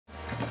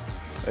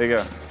There you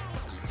go.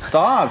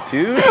 Stop,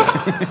 dude.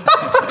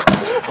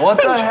 What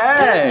the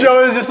heck?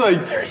 Joe is just like,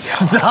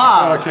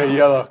 stop. Okay,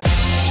 yellow.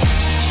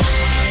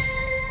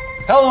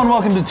 Hello and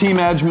welcome to Team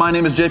Edge. My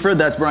name is Jayford,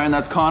 that's Brian,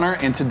 that's Connor,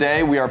 and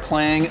today we are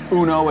playing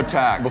Uno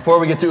Attack. Before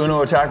we get to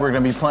Uno Attack, we're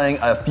gonna be playing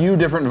a few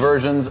different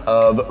versions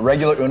of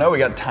regular Uno. We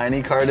got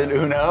tiny carded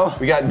Uno.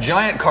 We got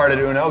giant carded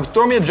Uno.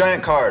 Throw me a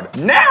giant card.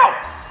 Now!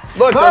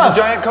 Look, there's a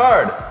giant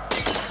card.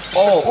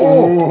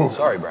 Oh,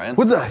 sorry, Brian.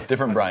 What the?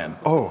 Different Brian.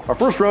 Oh, our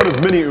first round is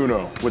mini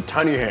Uno with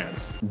tiny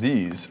hands.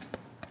 These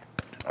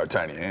are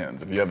tiny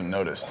hands, if you haven't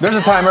noticed. There's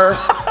a timer.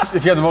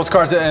 If you have the most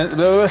cards at end.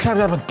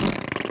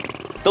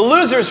 The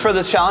losers for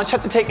this challenge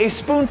have to take a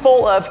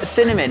spoonful of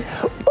cinnamon.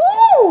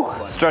 Ooh!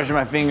 Stretching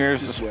my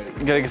fingers.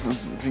 Gotta get some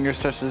finger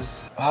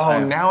stretches.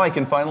 Oh, now I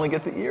can finally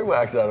get the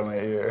earwax out of my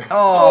ear.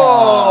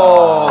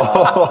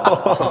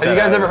 Oh! Have you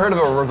guys ever heard of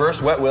a reverse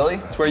wet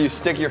willy? It's where you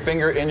stick your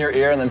finger in your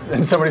ear and then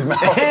in somebody's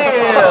mouth. Dude,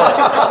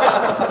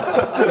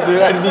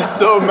 I'd be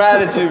so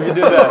mad at you if you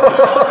did that.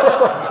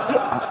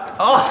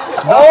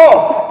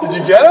 Oh! Did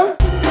you get him?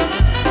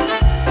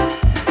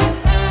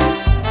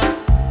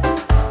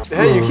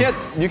 Hey, you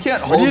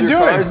can't hold your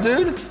cards,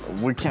 dude.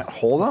 We can't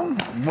hold them?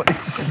 You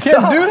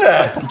can't do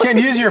that. You can't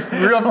use your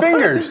real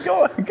fingers.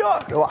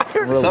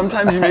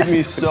 Sometimes you make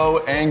me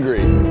so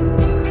angry.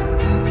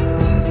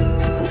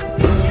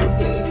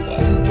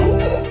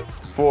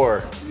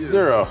 4,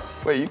 0.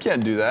 Wait, you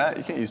can't do that.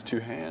 You can't use 2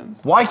 hands.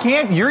 Why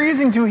can't? You're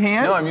using 2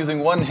 hands? No, I'm using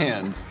 1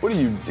 hand. What are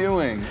you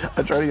doing?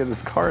 I tried to get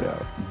this card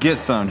out. Get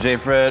some,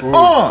 J-Fred.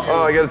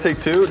 Oh, I gotta take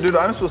 2? Dude,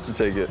 I'm supposed to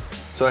take it.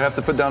 So I have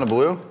to put down a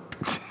blue?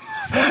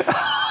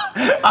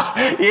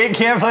 You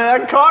can't play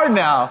that card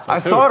now. I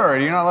saw it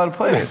already. You're not allowed to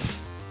play it.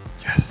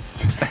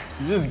 Yes.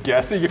 You're just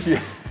guessing if you...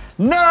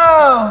 No!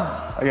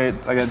 I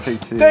gotta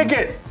take 2. Take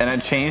it! And I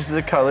changed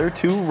the color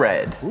to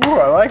red. Ooh,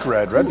 I like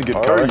red. Red's a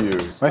good card.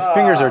 My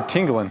fingers are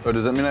tingling. Oh,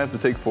 does that mean I have to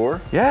take 4?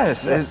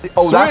 Yes. Oh, Sweet,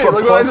 that's what,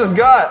 look what I just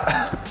got.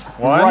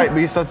 1. Right, but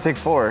you still have to take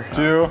 4.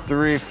 2.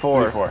 3,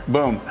 4. 3, 4.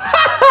 Boom.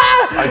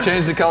 I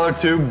changed the color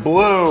to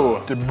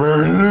blue. To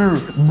blue.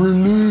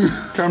 Blue.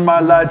 Turn my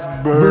lights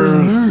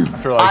blue.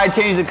 I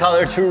changed the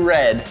color to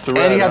red. To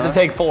red, and you have to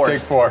take 4.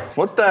 Take 4.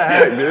 What the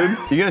heck, dude?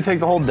 You gonna take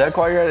the whole deck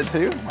while you're at it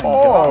too?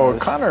 Oh,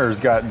 Connor's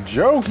got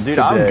jokes Dude,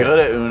 today. I'm good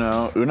at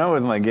Uno. Uno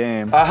is my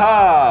game.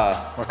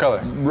 Aha! What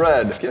color?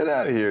 Red. Get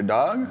out of here,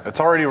 dog.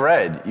 It's already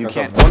red. You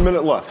can't. 1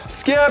 minute left.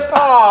 Skip!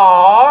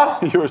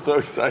 Aww! You were so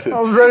excited.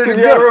 I was ready to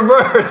You got go.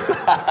 reverse.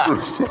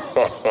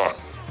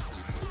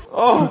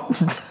 Oh.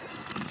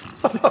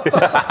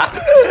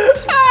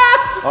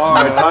 All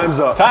right, time's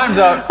up. Time's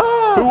up.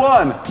 Who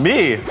won?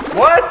 Me.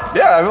 What?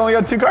 Yeah, I've only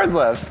got 2 cards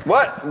left.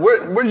 What?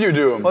 Where did you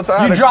do them? You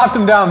dropped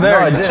him down there.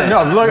 No, I didn't.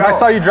 No, look, I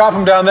saw you drop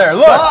him down there.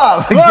 Look.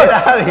 Stop! Look. Get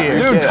out of here.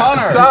 Dude,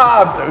 Connor.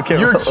 Stop. Okay,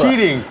 You're relax.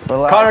 cheating.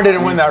 Relax. Connor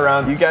didn't win that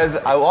round. You guys,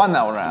 I won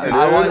that one round.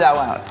 I won that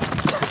one.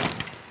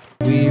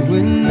 We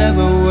will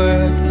never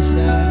work this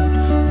out.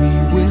 We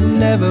will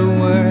never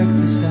work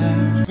this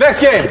out. Next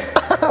game.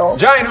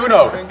 Giant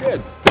Uno.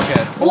 Good.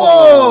 Okay.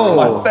 Whoa!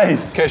 My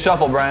face. Okay,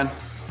 shuffle, Brian.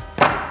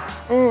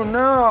 Oh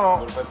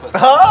no.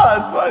 Oh,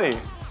 that's funny.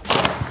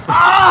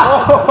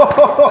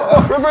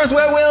 Reverse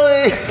wet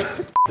willy.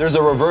 There's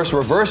a reverse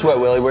wet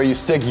willy where you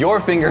stick your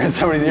finger in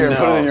somebody's ear and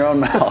put it in your own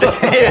mouth.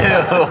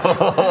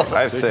 So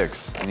I have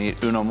 6. I need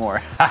Uno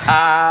more.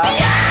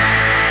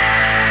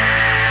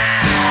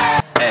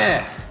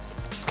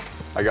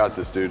 I got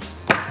this, dude.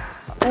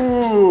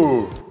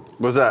 Ooh.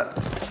 What's that?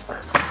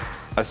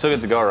 I still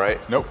get to go, right?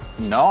 Nope.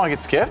 No, I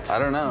get skipped? I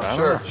don't know.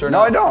 Sure.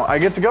 No, I don't. I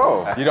get to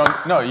go. You don't.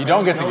 No, you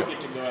don't get to go.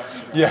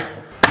 Yeah.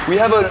 We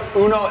have an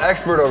Uno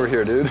expert over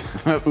here, dude.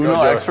 Uno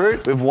Joe.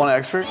 expert? We have 1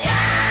 expert?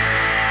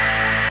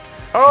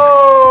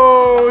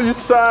 Oh, you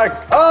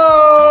suck.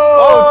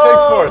 Oh, take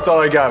 4. That's all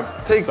I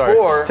got. Take Sorry.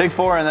 4. Take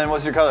 4, and then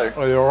what's your color?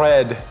 Oh, you're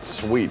red.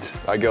 Sweet.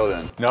 I go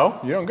then. No,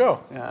 you don't go.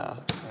 Yeah,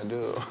 I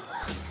do.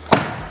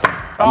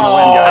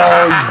 Oh,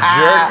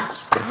 jerk.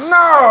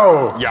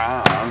 No.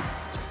 Yeah.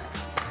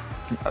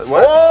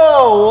 What?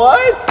 Oh,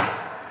 what?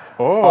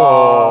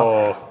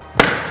 Oh.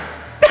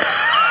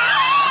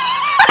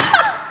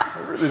 I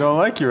really don't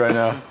like you right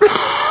now.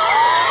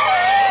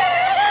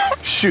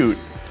 Shoot.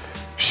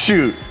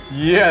 Shoot.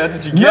 Yeah, that's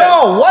what you get.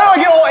 No, why do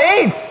I get all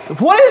 8s?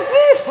 What is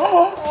this?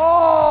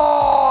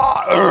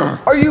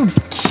 Are you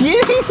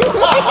kidding me?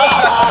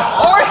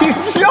 Are you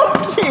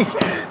joking?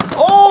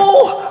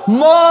 Oh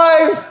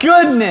my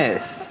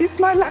goodness. It's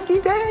my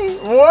lucky day.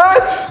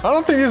 What? I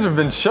don't think these have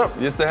been shut.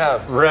 Yes, they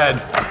have. Red.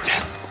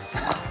 Yes.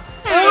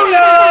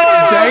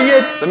 Uno! Dang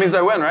it. That means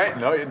I win, right?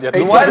 No, you have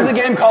Then why is the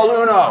game called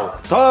Uno?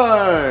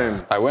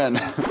 Time. I win.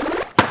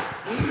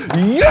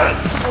 Yes!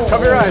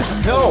 Cover your eyes.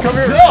 No. Cover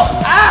your eyes. No.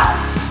 Ah.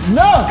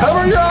 No.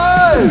 Cover your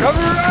eyes!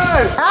 Cover your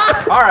eyes.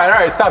 All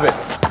right, stop it.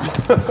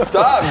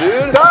 Stop,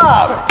 dude.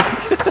 Stop.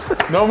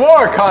 No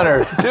more,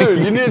 Connor. Dude,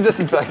 you need a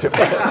disinfectant.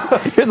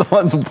 You're the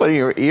ones putting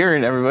your ear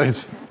in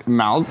everybody's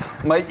mouths.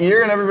 My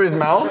ear in everybody's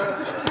mouth?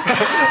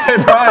 Hey,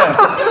 Brian.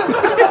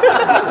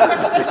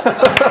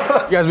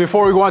 Guys,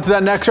 before we go on to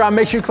that next round,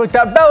 make sure you click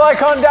that bell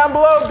icon down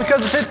below,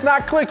 because if it's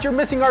not clicked, you're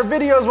missing our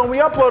videos when we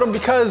upload them,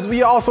 because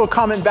we also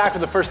comment back for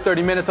the first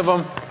 30 minutes of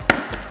them.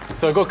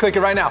 So go click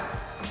it right now.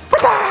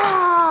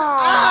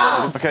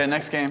 Okay,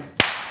 next game.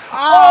 Oh!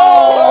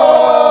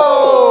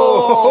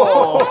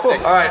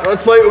 All right,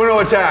 let's play Uno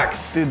Attack.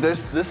 Dude,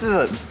 this is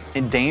a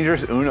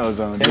dangerous Uno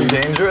zone. Dude.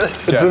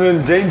 Dangerous? It's an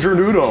endangered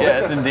Uno. Yeah,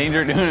 it's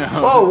endangered Uno.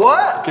 Oh,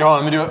 what? Okay, hold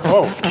on, let me do it.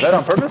 Whoa, is that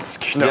on purpose?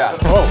 Yeah.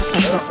 Whoa.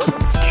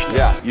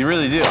 Yeah. You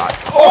really do.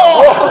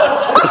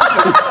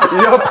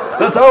 Yep,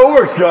 that's how it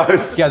works,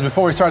 guys. Guys,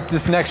 before we start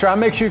this next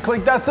round, make sure you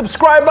click that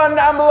subscribe button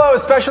down below,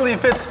 especially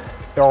if it's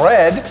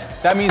red.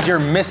 That means you're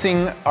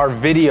missing our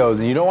videos,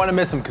 and you don't want to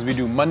miss them because we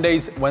do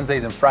Mondays,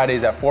 Wednesdays, and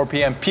Fridays at 4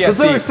 p.m. PST.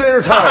 Pacific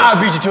Standard Time.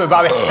 I beat you to it,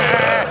 Bobby.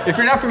 If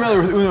you're not familiar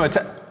with Uno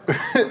Attack,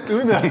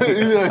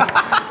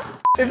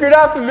 if you're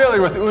not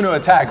familiar with Uno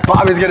Attack,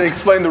 Bobby's gonna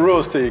explain the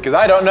rules to you because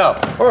I don't know.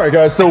 All right,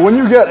 guys, so when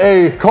you get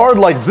a card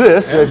like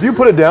this, if you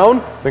put it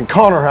down, then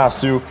Connor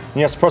has to. He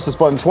has to press this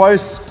button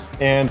twice,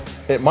 and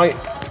it might...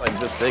 Like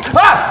this big.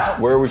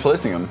 Where are we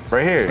placing them?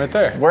 Right here. Right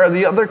there. Where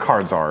the other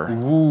cards are.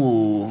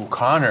 Ooh,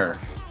 Connor.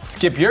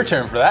 Skip your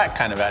turn for that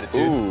kind of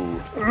attitude. Ooh,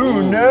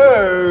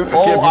 no.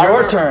 Skip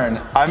your turn.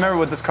 I remember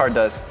what this card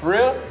does. For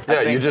real?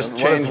 Yeah, you just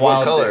change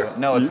one color.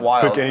 No, it's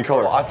wild. Pick any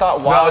color. Well, I thought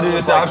No, wild dude,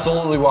 was it's like,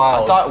 absolutely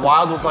wild. I thought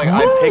wild was like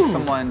I pick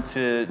someone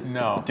to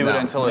do it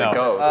until it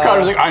goes.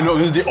 Connor's like, I know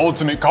this is the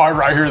ultimate card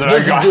right here that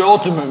This I got. is the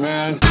ultimate,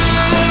 man.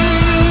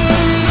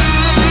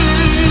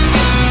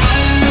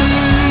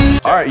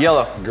 All right,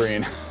 yellow.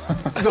 Green.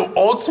 The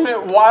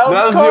ultimate wild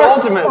That was card? the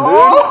ultimate, dude.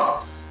 Oh.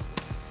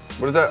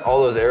 What does that?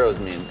 All those arrows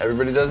mean?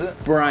 Everybody does it?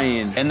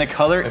 Brian. And the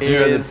color If you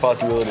had the is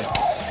possibility.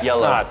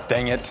 yellow. Ah,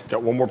 dang it.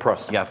 Got one more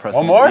press. Yeah, press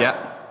One me. more? Yeah.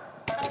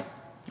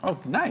 Oh,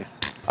 nice.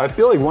 I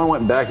feel like one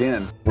went back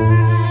in.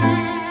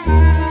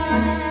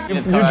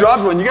 You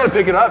dropped one. You gotta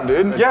pick it up,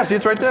 dude. Yeah, see,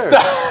 it's right there.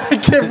 I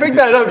can't pick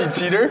that up, you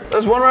cheater.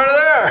 There's one right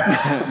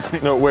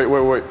there. No, wait.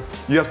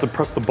 You have to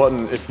press the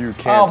button if you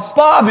can't. Oh,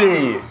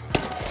 Bobby!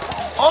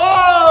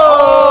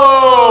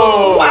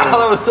 Oh! Wow,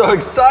 that was so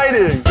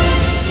exciting.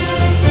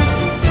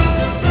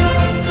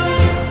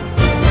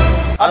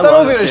 I thought I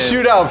was gonna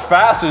shoot out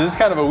faster. This is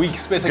kind of a weak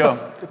space. Go.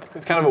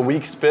 It's kind of a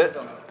weak spit.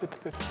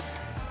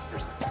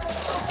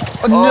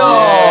 No!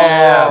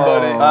 Yeah,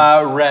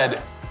 buddy.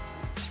 Red.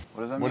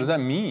 What does that mean? What does that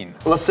mean?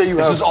 Let's say you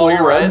have is all 4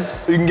 your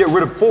reds. You can get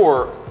rid of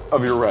 4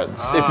 of your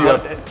reds if you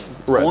have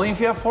reds. Only if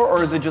you have 4,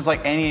 or is it just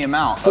like any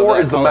amount? 4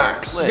 is the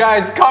max. Lit.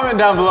 Guys, comment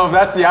down below if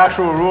that's the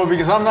actual rule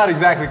because I'm not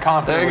exactly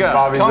confident There you with go.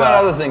 Bobby's Comment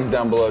other things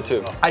down below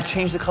too. I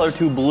changed the color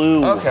to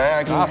blue. Okay,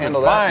 I can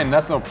handle that. Fine,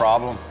 that's no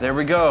problem. There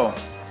we go.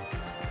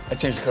 I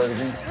changed the color to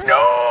green.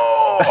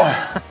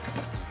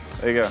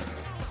 There you go.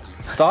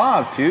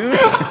 Stop, dude.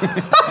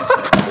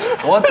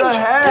 What the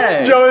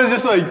heck? Joe is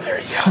just like,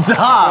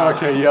 Stop.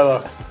 okay,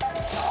 yellow.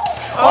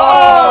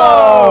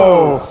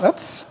 Oh!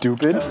 That's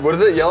stupid. What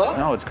is it, yellow?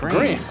 No, it's green.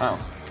 Green. Oh,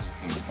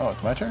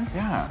 it's my turn?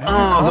 Yeah.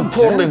 Oh, the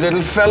poor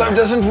little fellow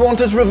doesn't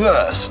want it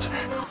reversed.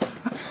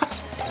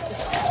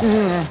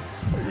 Dang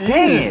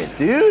it,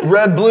 dude.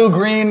 Red, blue,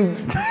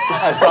 green.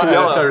 I saw that.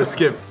 I started to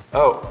skip.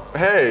 Oh,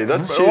 hey,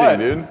 that's cheating, What?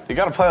 dude. You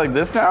gotta play like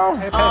this now?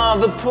 Ah,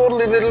 the poor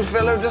little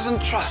fellow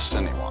doesn't trust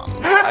anyone.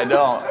 I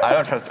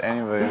don't trust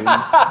anybody.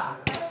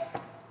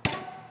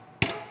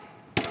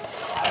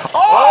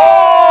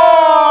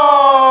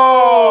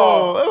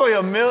 Oh! That's like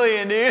a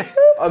million, dude.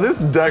 This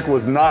deck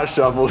was not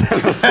shuffled in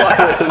the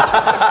slightest.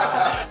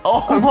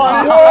 Oh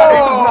my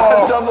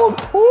Not shuffled.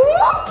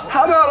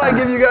 How about I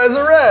give you guys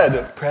a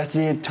red? Press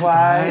it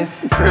twice.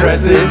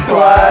 Press it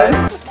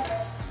twice.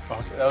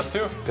 Okay, that was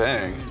 2.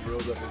 Dang.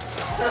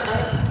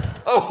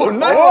 Oh,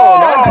 nice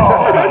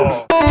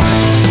one.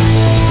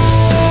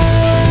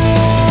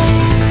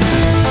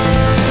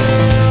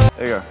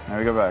 There you go. Now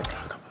we go back.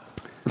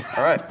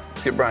 All right,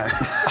 let's get Brian.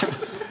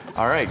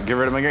 All right, get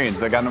rid of my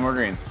greens. I got no more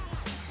greens.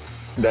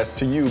 That's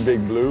to you,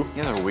 Big Blue.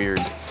 You guys are weird.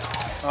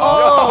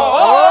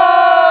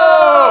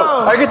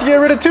 I get to get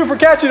rid of 2 for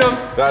catching them.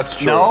 That's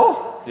true.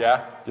 No?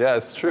 Yeah. Yeah,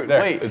 it's true.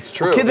 There. Wait. It's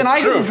true. Okay, then I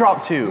get true. to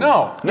drop 2.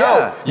 No.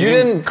 No, you You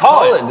didn't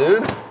call it,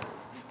 dude.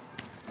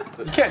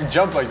 You can't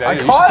jump like that. I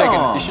Here, caught you, should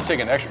take him. you should take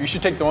an extra. You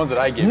should take the ones that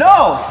I gave.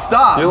 No,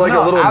 stop. You're like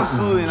no, a little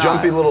absolutely not.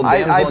 jumpy little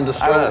damsel in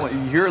distress.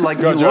 You're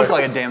like, Go, you Joey. look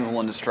like a damsel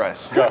in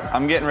distress. Go.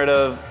 I'm getting rid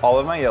of all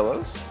of my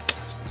yellows.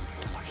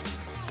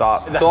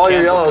 Stop. It's all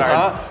your Cancel yellows,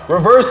 card. huh?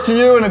 Reverse to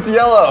you and it's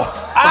yellow.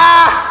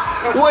 Ah!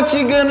 What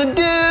you gonna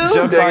do?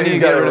 Joke's Dang on it, you,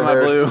 he's get got rid of my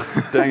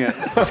reverse. Dang it.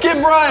 Skip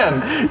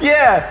Brian.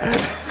 Yeah.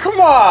 Come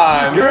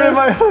on. Get rid of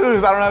my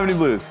blues. I don't have any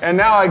blues. And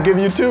now I give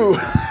you 2.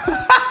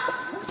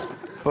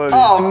 Slowly.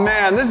 Oh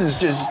man, this is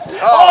just.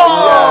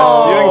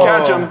 Oh, yes. You didn't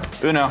catch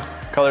him. Uno.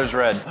 Color's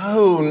red.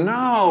 Oh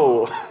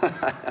no.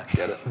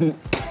 Get it.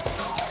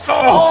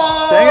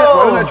 Oh! Dang it,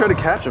 why didn't I try to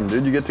catch him,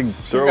 dude? You get to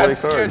throw got away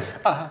scared.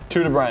 cards.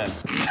 2 to Brian.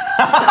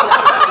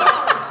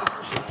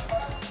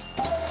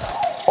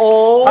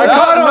 Oh, I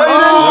caught him!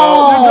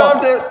 You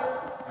dropped it.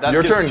 that's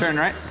Your Skip's turn. turn,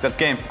 right? That's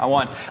game. I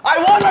won. I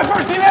won my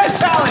first team edge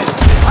challenge.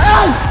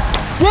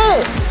 Get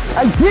it!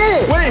 I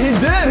did it! Wait, he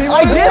did!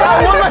 I did!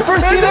 I won my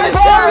first Team Edge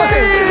challenge!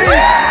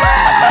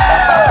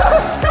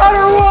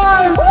 Connor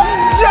won!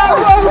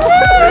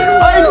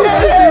 I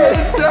did it!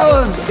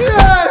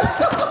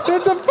 Yes!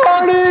 It's a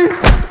party!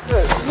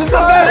 This is the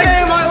best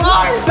day of my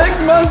life!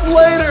 6 months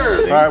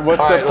later! All right,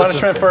 what's the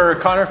punishment for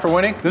Connor for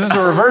winning? This is the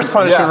reverse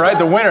punishment, right?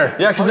 The winner.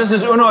 Yeah, because this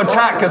is Uno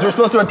attack, because we're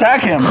supposed to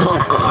attack him. 3,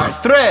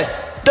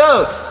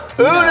 2,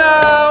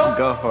 1.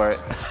 Go for it.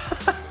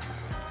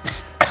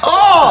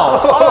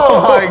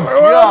 Oh my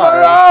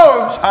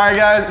god! All right,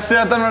 guys, see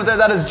that thumb right there?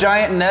 That is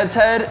giant Ned's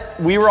head.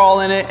 We were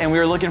all in it, and we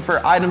were looking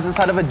for items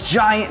inside of a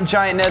giant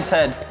Ned's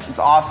head. It's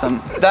awesome.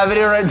 That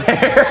video right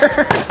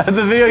there, that's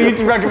the video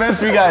YouTube recommends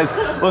for you guys.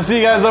 We'll see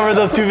you guys over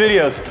those 2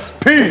 videos.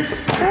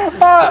 Peace.